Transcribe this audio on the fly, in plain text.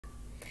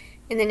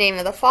In the name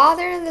of the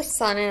Father, and of the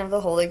Son, and of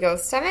the Holy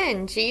Ghost.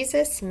 Amen.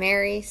 Jesus,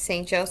 Mary,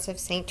 St. Joseph,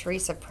 St.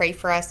 Teresa, pray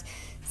for us.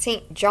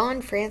 St. John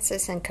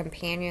Francis and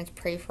companions,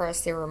 pray for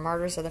us. They were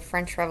martyrs of the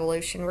French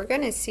Revolution. We're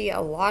going to see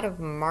a lot of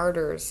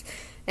martyrs.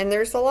 And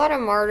there's a lot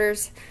of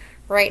martyrs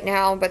right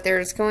now, but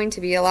there's going to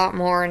be a lot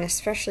more, and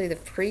especially the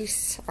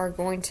priests are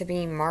going to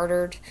be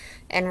martyred.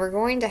 And we're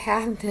going to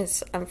have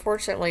this,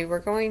 unfortunately, we're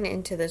going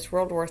into this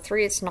World War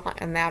III. It's not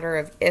a matter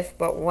of if,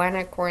 but when,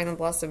 according to the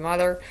Blessed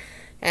Mother.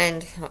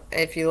 And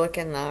if you look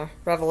in the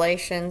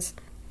Revelations,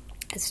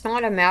 it's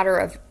not a matter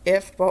of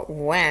if, but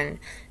when.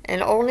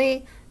 And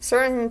only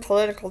certain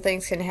political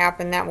things can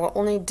happen that will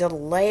only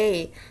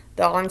delay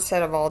the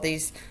onset of all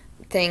these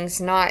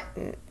things, not,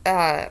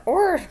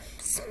 or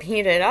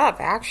speed it up,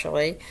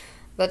 actually.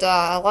 But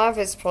a lot of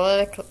it's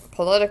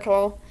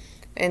political,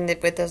 and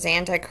with this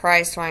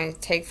Antichrist trying to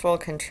take full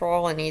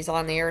control, and he's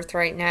on the earth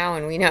right now,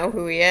 and we know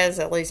who he is,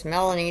 at least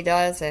Melanie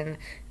does, and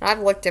I've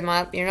looked him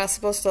up. You're not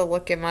supposed to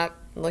look him up.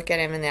 Look at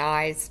him in the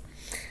eyes,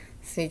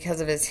 see,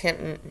 because of his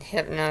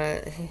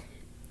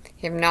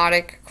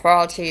hypnotic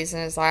qualities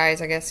in his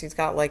eyes. I guess he's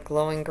got like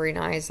glowing green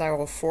eyes that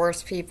will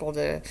force people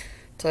to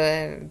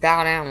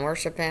bow down and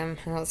worship him.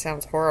 I know it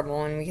sounds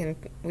horrible, and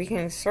we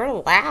can sort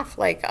of laugh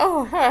like,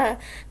 oh,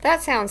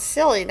 that sounds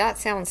silly, that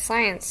sounds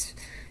science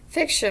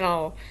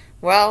fictional.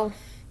 Well,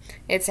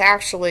 it's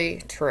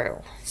actually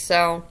true.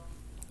 So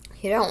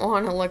you don't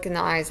want to look in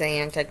the eyes of the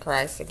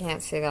Antichrist. I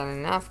can't say that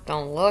enough.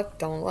 Don't look,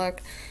 don't look.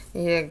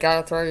 You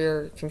gotta throw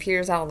your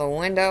computers out the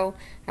window.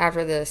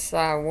 After this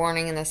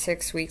warning in the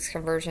 6 weeks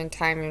conversion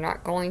time, you're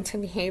not going to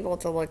be able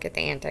to look at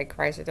the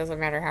Antichrist. It doesn't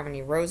matter how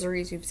many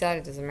rosaries you've said.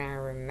 It doesn't matter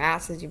how many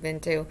masses you've been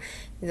to.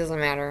 It doesn't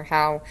matter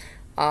how,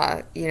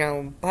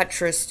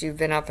 buttressed you've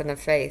been up in the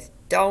faith.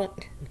 Don't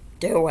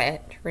do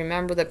it.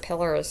 Remember the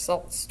pillar of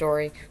salt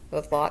story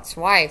with Lot's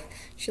wife.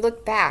 She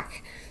looked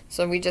back.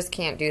 So we just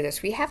can't do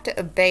this. We have to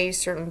obey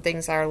certain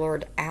things our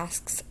Lord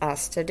asks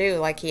us to do.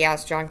 Like he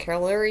asked John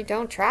Carroll Leary,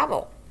 don't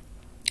travel.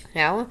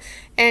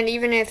 And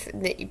even if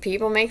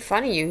people make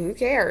fun of you, who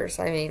cares?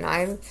 I mean,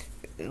 I've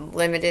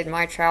limited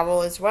my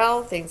travel as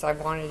well. Things I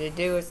wanted to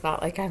do. It's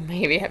not like I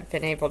maybe have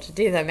been able to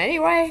do them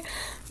anyway.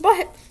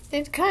 But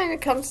it kind of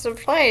comes to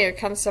play. It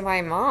comes to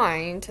my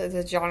mind,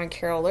 the John and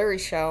Carol Leary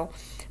show.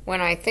 When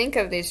I think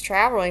of these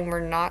traveling, we're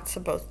not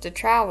supposed to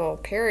travel,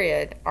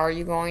 period. Are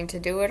you going to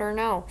do it or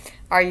no?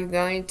 Are you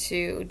going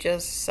to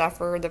just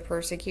suffer the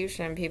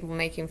persecution and people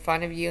making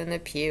fun of you in the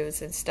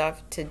pews and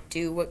stuff to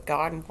do what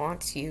God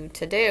wants you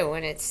to do?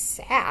 And it's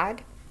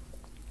sad.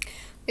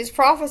 These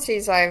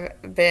prophecies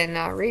I've been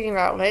reading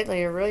about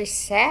lately are really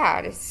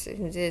sad. It's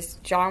this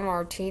John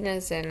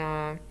Martinez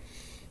and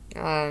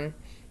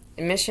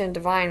Mission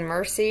Divine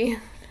Mercy,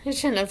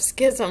 Mission of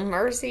Schism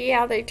Mercy,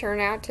 how they turn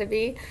out to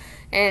be.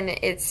 And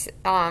it's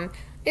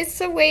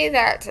the way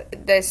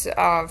that this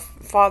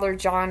Father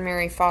John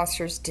Mary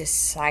Foster's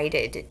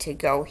decided to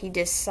go. He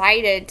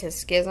decided to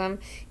schism.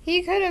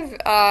 He could have,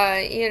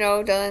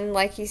 done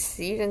like he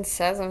even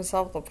says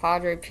himself, the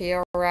Padre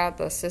Pio route,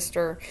 the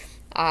Sister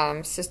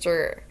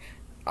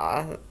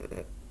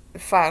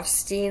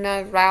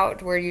Faustina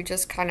route, where you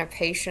just kind of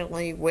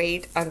patiently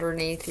wait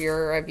underneath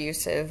your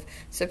abusive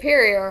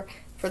superior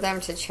for them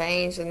to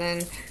change, and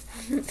then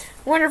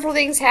wonderful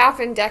things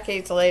happen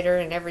decades later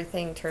and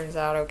everything turns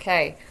out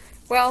okay.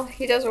 Well,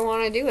 he doesn't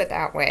want to do it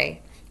that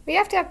way. We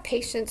have to have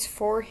patience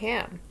for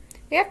him.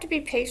 We have to be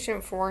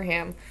patient for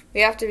him.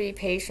 We have to be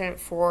patient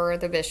for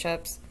the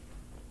bishops.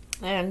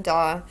 And,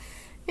 our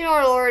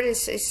Lord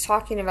is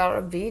talking about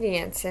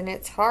obedience, and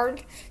it's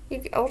hard.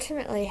 You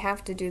ultimately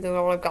have to do the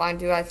will of God.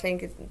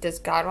 Does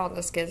God want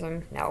the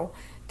schism? No.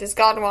 Does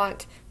God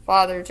want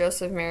Father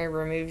Joseph Mary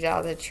removed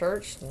out of the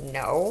church?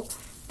 No.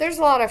 There's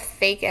a lot of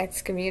fake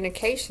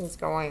excommunications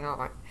going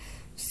on.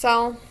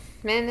 So,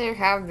 and there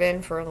have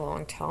been for a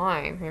long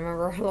time.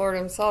 Remember, our Lord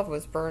himself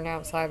was burned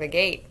outside the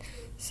gate.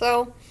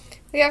 So,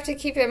 we have to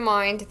keep in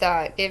mind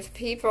that if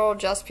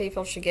just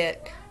people should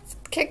get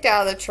kicked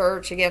out of the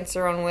church against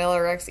their own will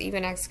or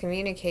even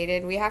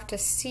excommunicated, we have to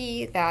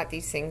see that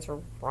these things are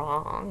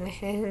wrong.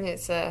 And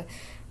it's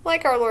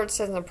like our Lord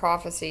says in the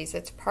prophecies,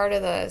 it's part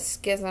of the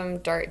schism,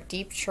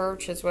 deep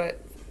church is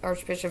what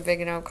Archbishop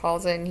Vigano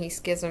calls it, and he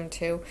schismed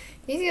too.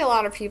 You see a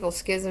lot of people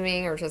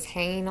schisming or just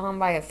hanging on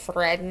by a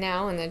thread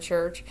now in the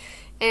church.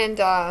 And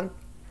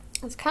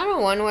it's kind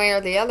of one way or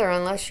the other,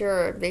 unless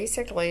you're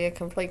basically a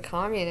complete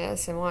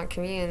communist and want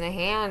communion in the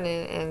hand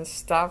and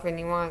stuff, and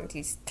you want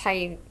these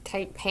tight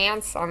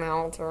pants on the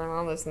altar and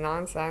all this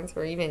nonsense,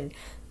 or even,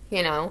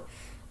 I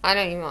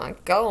don't even want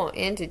to go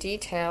into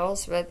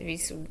details, but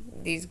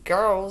these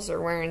girls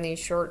are wearing these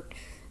short,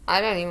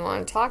 I don't even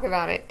want to talk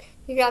about it.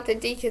 You got the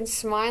deacon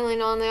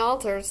smiling on the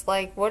altar. It's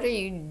like, what are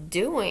you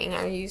doing?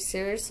 Are you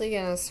seriously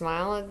going to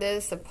smile at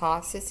this?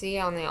 Apostasy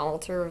on the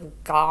altar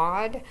of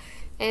God?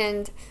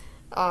 And,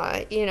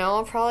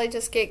 I'll probably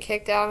just get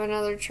kicked out of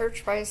another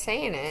church by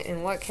saying it.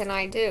 And what can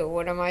I do?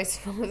 What am I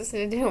supposed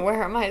to do?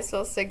 Where am I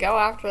supposed to go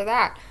after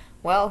that?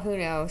 Well, who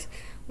knows?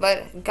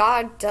 But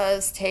God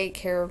does take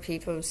care of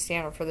people who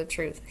stand up for the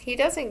truth. He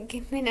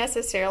doesn't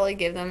necessarily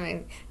give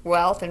them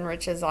wealth and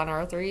riches on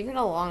earth or even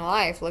a long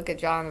life. Look at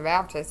John the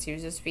Baptist. He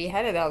was just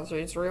beheaded. That was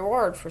his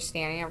reward for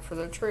standing up for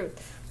the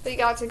truth. But he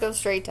got to go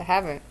straight to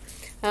heaven.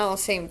 Now,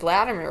 St.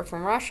 Vladimir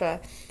from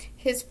Russia,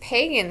 his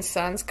pagan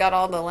sons got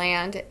all the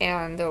land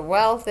and the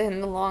wealth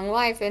and the long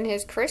life, and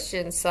his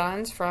Christian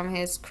sons from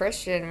his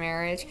Christian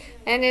marriage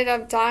ended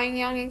up dying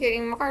young and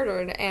getting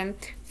martyred. And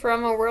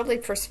from a worldly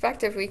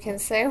perspective, we can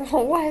say,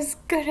 well, what as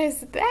good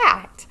as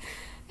that?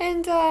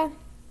 And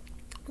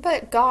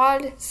but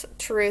God's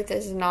truth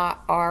is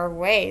not our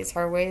ways.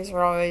 Our ways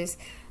are always,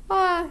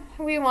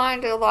 we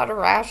want a lot of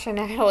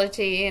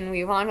rationality, and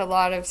we want a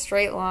lot of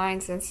straight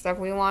lines and stuff.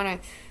 We want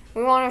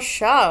a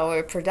show,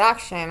 a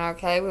production,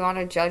 okay? We want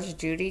a Judge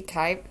Judy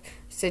type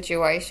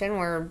situation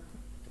where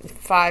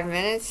 5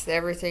 minutes,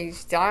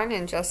 everything's done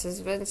and justice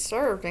has been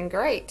served, and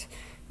great.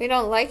 We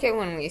don't like it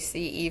when we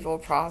see evil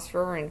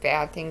prosper and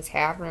bad things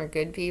happen, or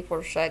good people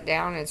are shut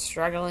down and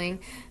struggling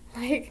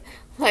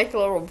like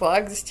little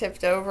bugs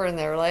tipped over in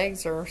their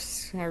legs, or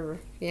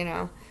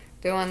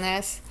doing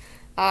this.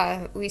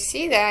 We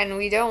see that and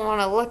we don't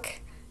want to look,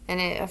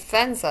 and it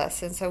offends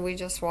us, and so we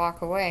just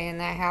walk away. And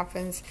that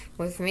happens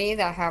with me.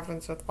 That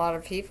happens with a lot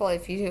of people.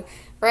 If you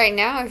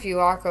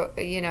walk,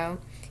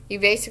 you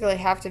basically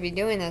have to be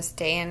doing this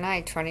day and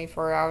night,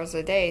 24 hours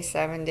a day,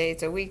 7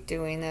 days a week,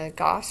 doing the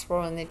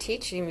gospel and the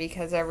teaching,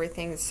 because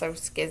everything's so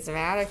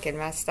schismatic and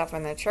messed up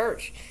in the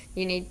church.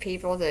 You need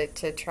people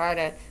to try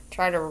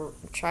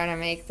to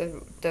make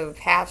the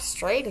path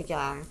straight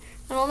again.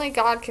 And only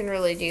God can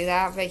really do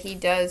that, but He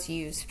does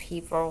use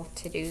people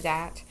to do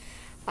that.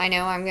 I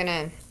know I'm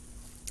gonna.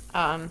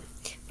 But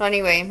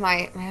anyway,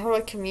 my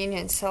Holy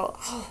Communion,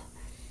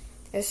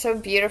 it's so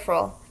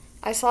beautiful.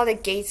 I saw the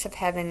gates of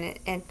heaven,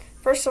 and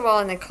first of all,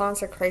 in the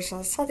consecration,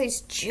 I saw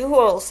these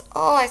jewels.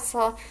 Oh, I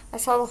saw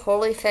the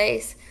holy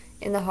face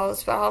in the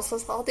host, but I also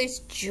saw these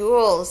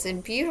jewels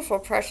and beautiful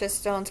precious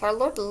stones. Our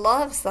Lord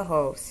loves the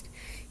host.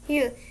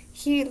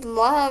 He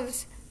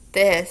loves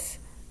this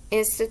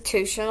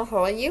institution of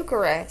Holy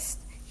Eucharist.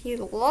 He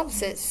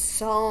loves it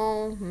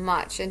so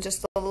much, and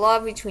just the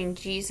love between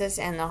Jesus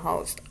and the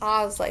host.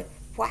 I was like,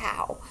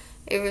 wow.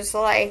 It was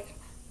like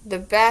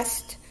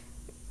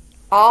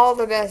all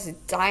the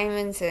best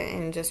diamonds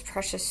and just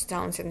precious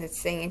stones in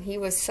this thing, and He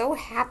was so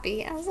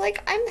happy. I was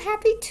like, I'm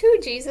happy too,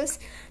 Jesus.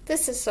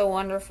 This is so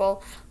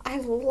wonderful. I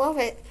love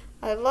it.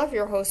 I love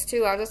your host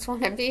too. I just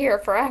want to be here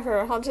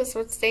forever. I'll just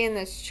stay in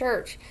this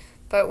church.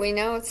 But we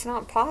know it's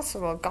not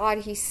possible. God,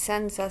 He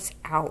sends us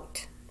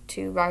out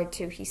 2 by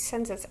 2. He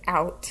sends us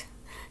out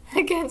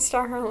against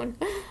our own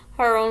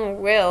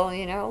will,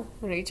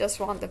 We just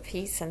want the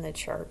peace in the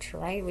church,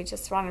 right? We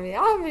just want to be,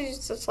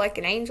 just like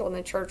an angel in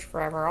the church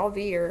forever. I'll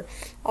be your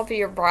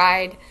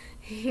bride.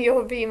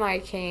 You'll be my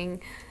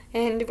king.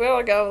 And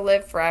we'll go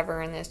live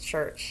forever in this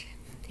church.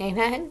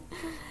 Amen?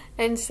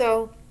 And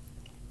so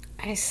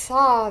I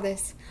saw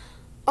this,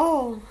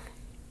 the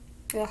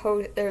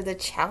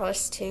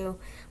chalice too.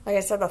 Like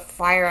I saw the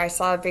fire. I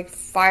saw a big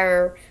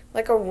fire,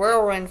 like a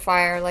whirlwind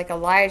fire, like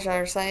Elijah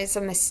or something. It's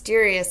a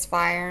mysterious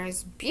fire.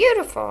 It's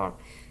beautiful.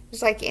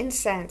 It's like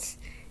incense.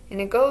 And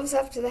it goes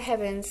up to the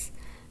heavens,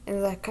 and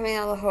it's like coming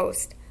out of the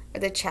host, or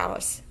the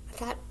chalice. I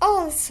thought,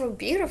 it's so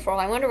beautiful.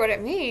 I wonder what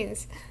it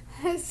means.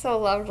 It's so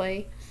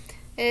lovely.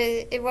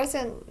 It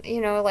wasn't,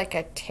 like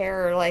a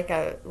terror, like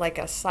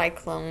a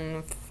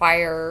cyclone,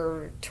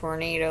 fire,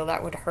 tornado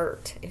that would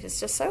hurt. It was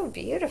just so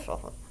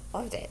beautiful.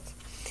 Loved it.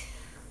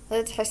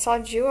 I saw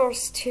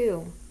jewels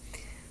too.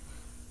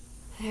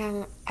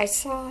 I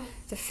saw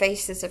the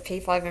faces of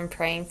people I've been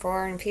praying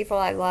for and people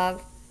I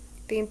love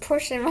being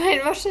pushed in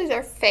mine, mostly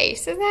their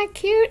face. Isn't that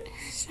cute?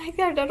 It's like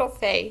their little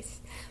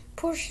face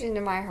pushed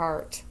into my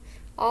heart.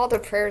 All the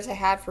prayers I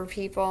had for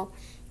people,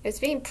 it's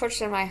being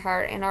pushed in my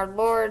heart, and our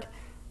Lord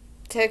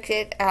took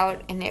it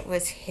out, and it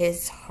was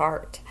His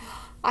heart.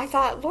 I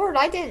thought, Lord,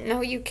 I didn't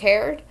know You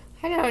cared.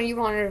 I didn't know You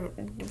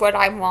wanted what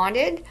I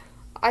wanted.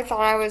 I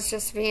thought I was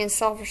just being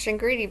selfish and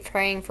greedy,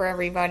 praying for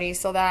everybody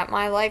so that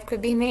my life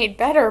could be made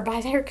better by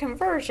their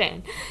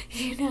conversion.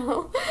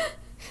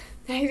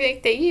 I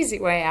take the easy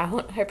way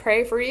out. I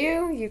pray for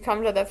you, you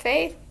come to the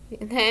faith,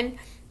 and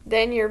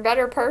then you're a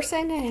better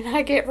person, and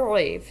I get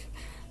relief,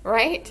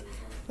 right?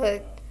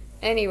 But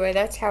anyway,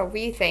 that's how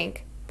we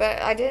think.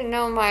 But I didn't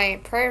know my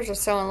prayers were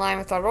so in line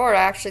with the Lord.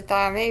 I actually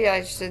thought maybe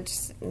I should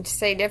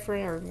say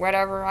different or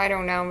whatever. I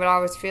don't know, but I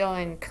was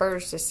feeling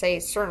encouraged to say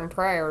certain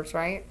prayers,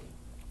 right?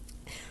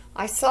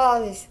 I saw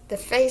the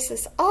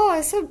faces.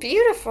 It's so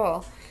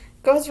beautiful.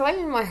 It goes right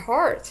in my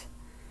heart.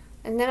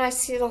 And then I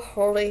see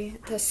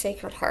the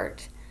Sacred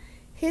Heart.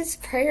 His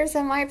prayers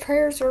and my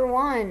prayers are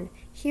one.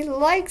 He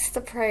likes the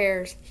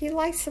prayers. He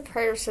likes the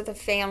prayers of the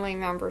family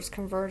members'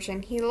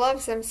 conversion. He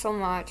loves them so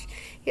much.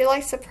 He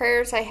likes the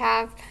prayers I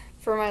have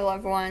for my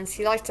loved ones.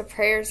 He likes the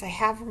prayers I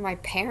have for my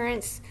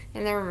parents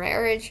in their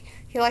marriage.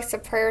 He likes the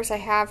prayers I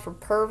have for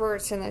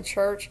perverts in the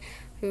church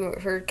who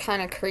are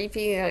kind of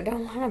creepy. I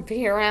don't want to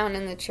be around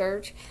in the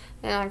church.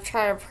 And I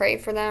try to pray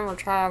for them or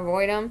try to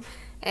avoid them.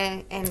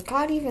 And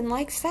God even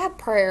likes that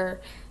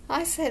prayer.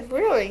 I said,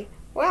 really?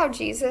 Wow,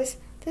 Jesus,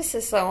 this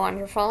is so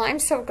wonderful. I'm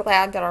so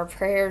glad that our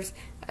prayers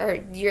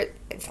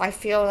I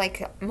feel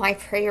like my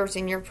prayers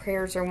and your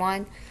prayers are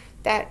one,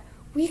 that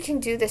we can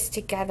do this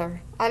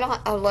together. I'm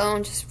not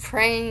alone just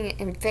praying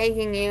and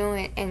begging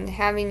you and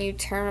having you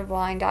turn a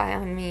blind eye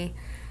on me.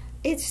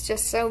 It's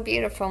just so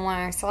beautiful when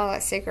I saw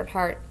that Sacred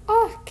Heart.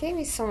 Oh, it gave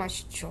me so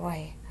much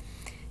joy.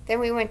 Then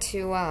we went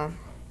to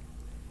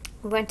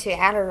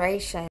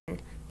adoration,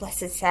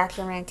 Blessed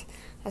Sacrament.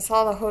 I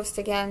saw the host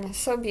again. It's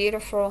so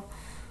beautiful.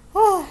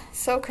 Oh,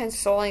 so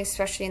consoling,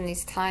 especially in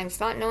these times.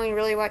 Not knowing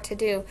really what to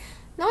do.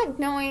 Not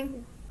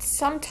knowing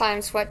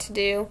sometimes what to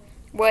do.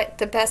 What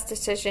the best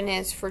decision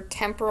is for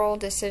temporal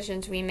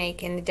decisions we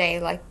make in the day.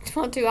 Like,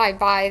 well, do I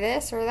buy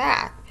this or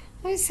that?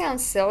 It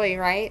sounds silly,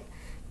 right?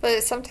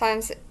 But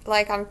sometimes,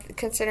 like, I'm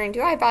considering,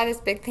 do I buy this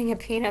big thing of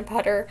peanut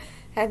butter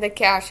at the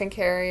cash and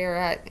carry or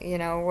at,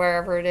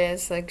 wherever it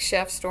is, like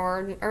chef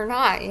store or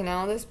not?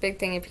 This big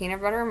thing of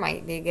peanut butter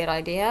might be a good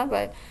idea,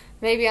 but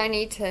maybe I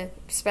need to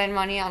spend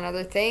money on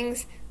other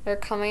things that are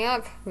coming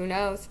up. Who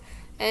knows?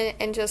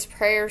 And just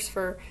prayers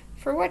for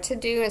what to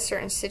do in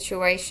certain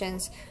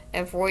situations,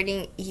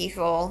 avoiding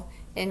evil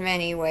in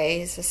many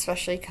ways,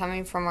 especially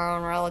coming from our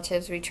own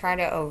relatives. We try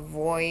to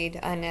avoid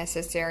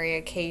unnecessary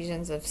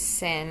occasions of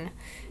sin.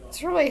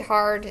 It's really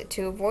hard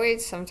to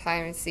avoid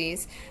sometimes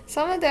these.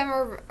 Some of them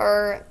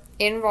are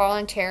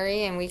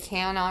involuntary and we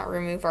cannot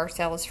remove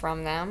ourselves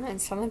from them,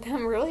 and some of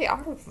them really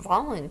are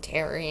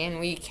voluntary and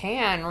we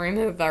can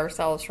remove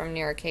ourselves from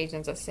near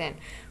occasions of sin.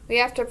 We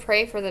have to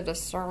pray for the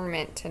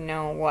discernment to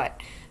know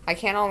what. I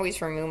can't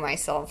always remove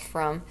myself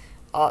from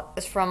a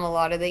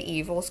lot of the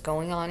evils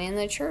going on in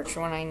the church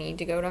when I need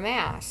to go to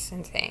Mass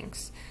and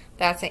things.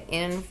 That's an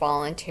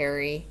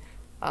involuntary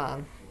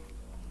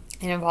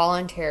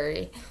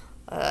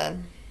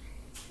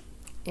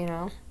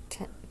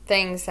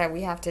things that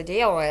we have to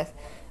deal with,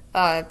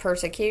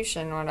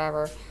 persecution,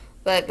 whatever.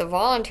 But the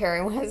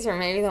voluntary ones are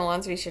maybe the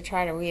ones we should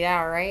try to weed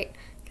out, right?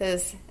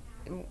 Because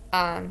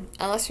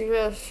unless we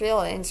really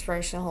feel the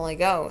inspiration of the Holy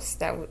Ghost,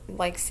 that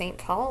like St.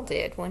 Paul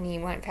did when he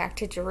went back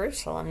to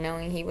Jerusalem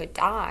knowing he would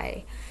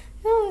die.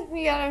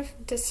 We gotta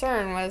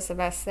discern what is the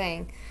best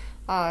thing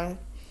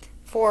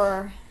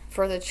for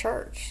the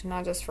church,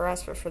 not just for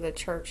us, but for the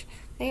church.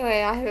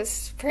 Anyway, I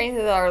was praying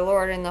to our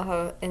Lord in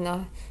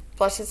the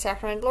Blessed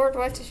Sacrament. Lord,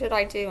 what should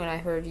I do? And I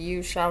heard,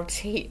 you shall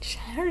teach.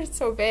 I heard it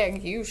so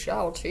big, you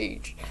shall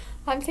teach.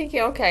 I'm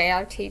thinking, okay,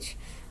 I'll teach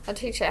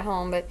at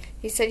home, but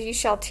he said, you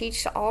shall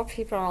teach to all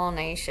people and all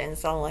nations.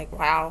 So I'm like,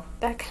 wow,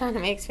 that kind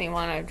of makes me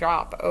want to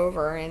drop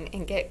over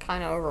and get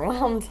kind of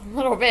overwhelmed a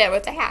little bit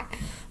with that.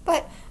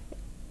 But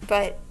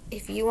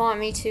if you want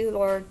me to,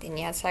 Lord, then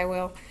yes, I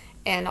will,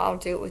 and I'll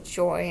do it with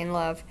joy and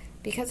love,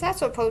 because that's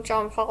what Pope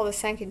John Paul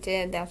II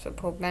did, that's what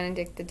Pope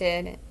Benedict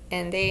did,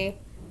 and they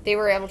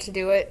were able to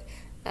do it,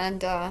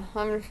 and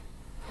I'm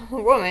a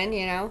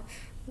woman,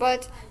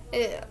 but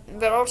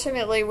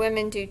ultimately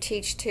women do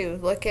teach too.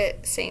 Look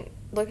at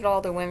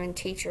all the women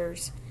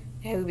teachers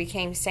who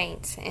became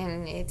saints,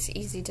 and it's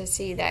easy to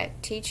see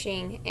that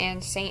teaching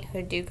and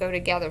sainthood do go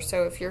together.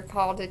 So if you're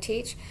called to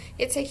teach,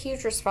 it's a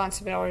huge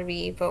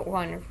responsibility, but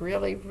one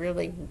really,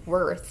 really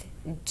worth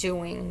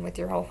doing with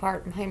your whole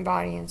heart, mind,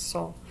 body, and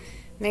soul.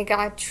 May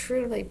God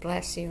truly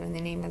bless you in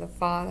the name of the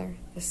Father,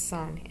 the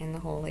Son, and the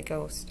Holy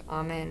Ghost.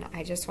 Amen.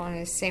 I just wanted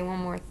to say one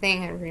more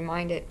thing and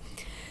remind it.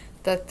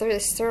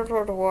 This Third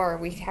World War,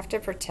 we have to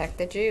protect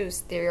the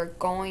Jews. They are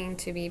going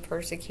to be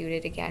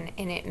persecuted again,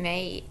 and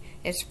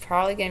it's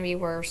probably going to be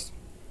worse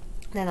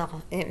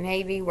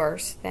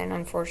than,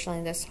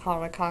 unfortunately, this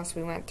Holocaust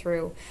we went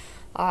through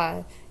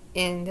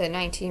in the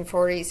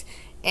 1940s.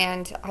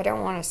 And I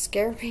don't want to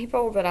scare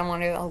people, but I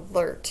want to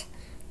alert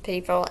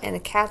people. And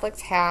the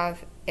Catholics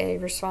have a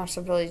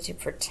responsibility to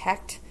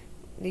protect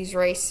these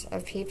race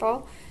of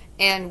people,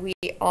 and we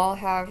all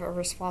have a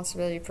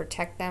responsibility to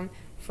protect them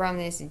from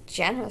this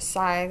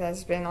genocide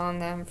that's been on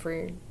them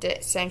for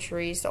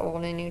centuries, the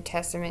Old and New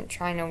Testament,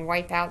 trying to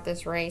wipe out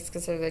this race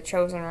because they're the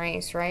chosen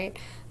race, right?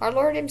 Our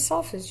Lord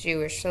himself is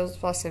Jewish, so is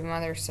Blessed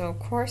Mother. So, of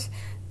course,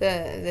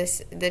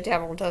 the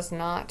devil does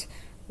not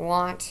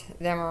want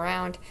them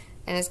around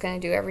and is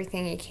going to do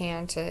everything he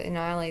can to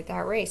annihilate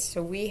that race.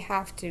 So we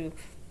have to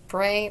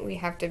pray, we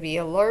have to be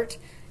alert,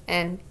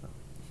 and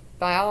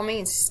by all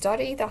means,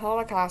 study the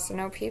Holocaust. I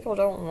know people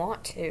don't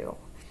want to.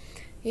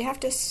 You have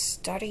to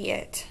study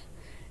it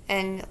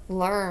and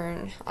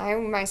learn. I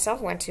myself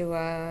went to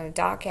a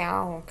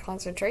Dachau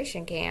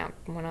concentration camp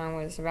when I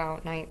was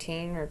about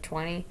 19 or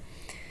 20.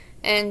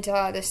 And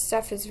this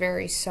stuff is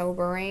very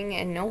sobering,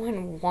 and no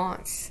one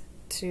wants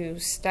to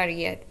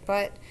study it.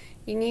 But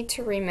you need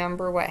to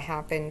remember what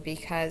happened,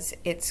 because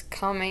it's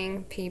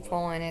coming,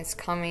 people, and it's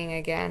coming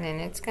again.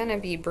 And it's going to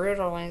be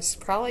brutal, and it's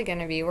probably going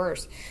to be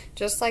worse.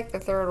 Just like the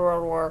Third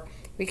World War,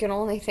 we can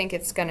only think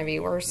it's going to be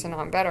worse and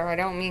not better. I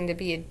don't mean to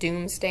be a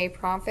doomsday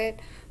prophet,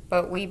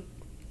 but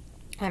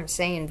I'm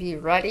saying be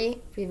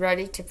ready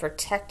to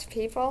protect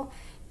people,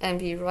 and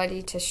be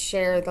ready to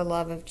share the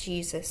love of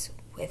Jesus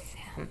with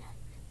them.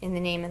 In the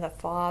name of the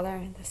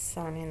Father, the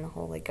Son, and the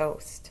Holy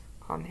Ghost.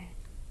 Amen.